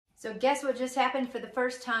So guess what just happened for the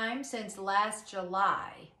first time since last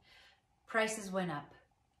July? Prices went up.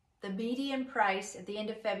 The median price at the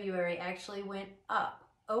end of February actually went up.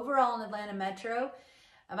 Overall in Atlanta Metro,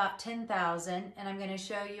 about 10,000. And I'm going to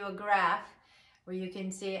show you a graph where you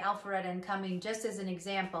can see Alpharetta and Cumming just as an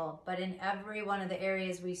example. But in every one of the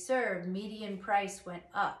areas we serve, median price went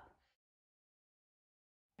up.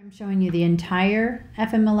 I'm showing you the entire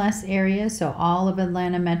FMLS area, so all of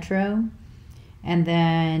Atlanta Metro. And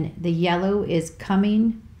then the yellow is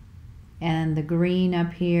Cumming, and the green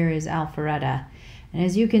up here is Alpharetta. And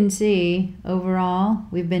as you can see, overall,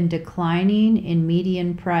 we've been declining in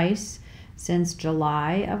median price since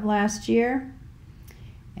July of last year.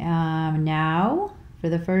 Now, for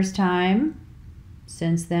the first time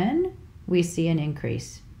since then, we see an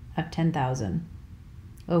increase of 10,000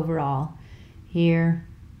 overall. Here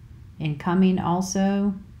in Cumming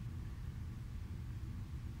also,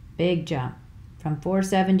 big jump from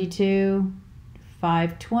 472 to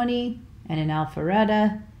 520, and in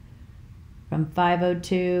Alpharetta from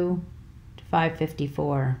 502 to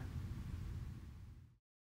 554.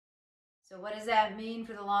 So what does that mean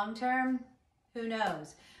for the long term? Who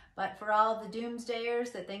knows? But for all the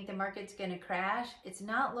doomsdayers that think the market's going to crash, it's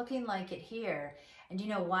not looking like it here. And you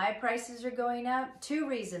know why prices are going up? Two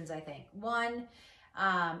reasons, I think. One,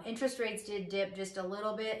 interest rates did dip just a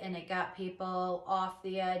little bit, and it got people off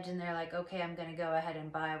the edge, and they're like, okay, I'm going to go ahead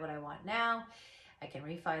and buy what I want now. I can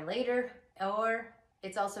refi later. Or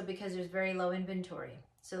it's also because there's very low inventory.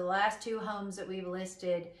 So the last two homes that we've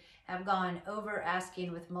listed have gone over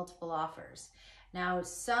asking with multiple offers. Now,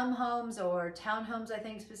 some homes, or townhomes I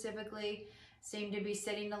think specifically, seem to be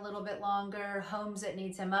sitting a little bit longer. Homes that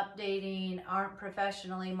need some updating, aren't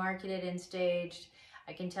professionally marketed and staged.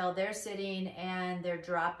 I can tell they're sitting and they're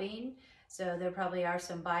dropping. So there probably are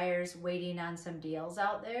some buyers waiting on some deals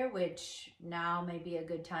out there, which now may be a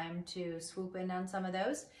good time to swoop in on some of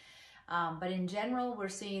those. But in general, we're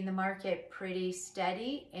seeing the market pretty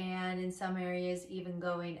steady, and in some areas even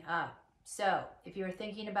going up. So if you're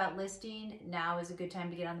thinking about listing, now is a good time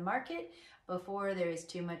to get on the market before there is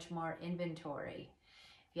too much more inventory.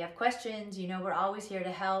 If you have questions, you know we're always here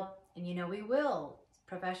to help, and you know we will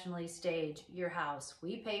professionally stage your house.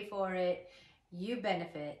 We pay for it, you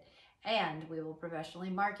benefit, and we will professionally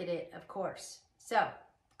market it, of course. So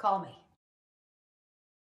call me.